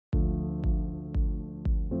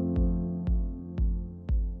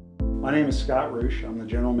My name is Scott Roosh. I'm the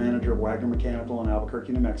general manager of Wagner Mechanical in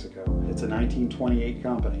Albuquerque, New Mexico. It's a 1928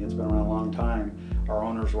 company. It's been around a long time. Our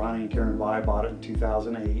owners, Ronnie and Karen Vi, bought it in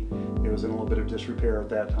 2008. It was in a little bit of disrepair at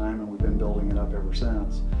that time, and we've been building it up ever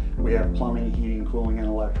since. We have plumbing, heating, cooling, and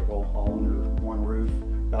electrical all under one roof,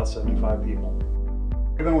 about 75 people.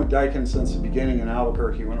 We've been with Daikin since the beginning in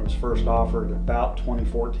Albuquerque when it was first offered about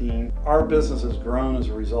 2014. Our business has grown as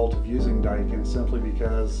a result of using Daikin simply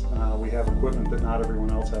because we have equipment that not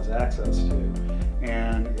everyone else has access to.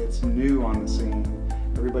 And it's new on the scene.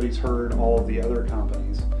 Everybody's heard all of the other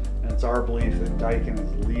companies. And it's our belief that Daikin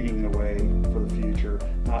is leading the way for the future,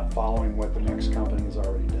 not following what the next company has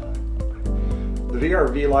already done. The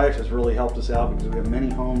VRV Life has really helped us out because we have many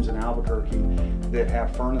homes in Albuquerque that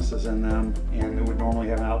have furnaces in them and that would normally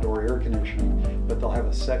have outdoor air conditioning, but they'll have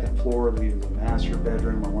a second floor that either the master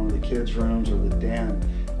bedroom or one of the kids' rooms or the den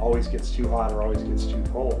always gets too hot or always gets too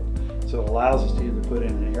cold. So it allows us to either put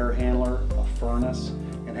in an air handler, a furnace,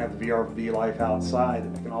 and have the VRV Life outside,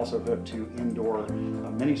 and we can also hook to indoor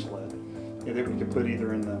mini split that we can put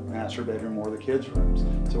either in the master bedroom or the kids' rooms.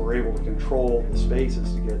 So we're able to control the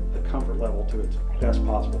spaces to get the comfort level to its best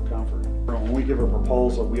possible comfort. When we give a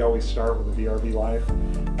proposal, we always start with the VRV Life.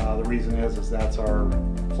 The reason is that's our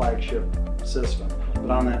flagship system. But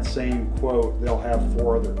on that same quote, they'll have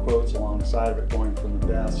 4 other quotes alongside of it going from the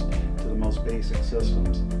best to the most basic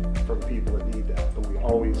systems for the people that need that. But we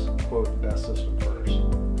always quote the best system first.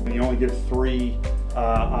 When you only give 3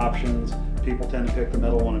 options, people tend to pick the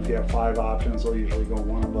middle one. If you have 5 options, they'll usually go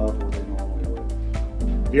one above where they normally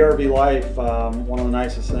would. VRV Life, one of the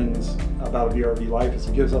nicest things about a VRV Life is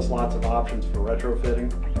it gives us lots of options for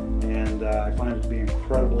retrofitting, and I find it to be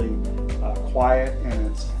incredibly quiet, and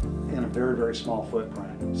it's in a very, very small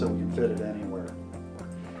footprint, so we can fit it anywhere.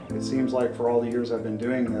 It seems like for all the years I've been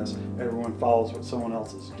doing this, everyone follows what someone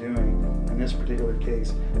else is doing. In this particular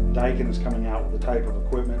case, Daikin is coming out with the type of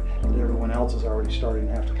equipment that everyone else is already starting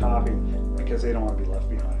to have to copy because they don't want to be left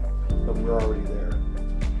behind. But we're already there.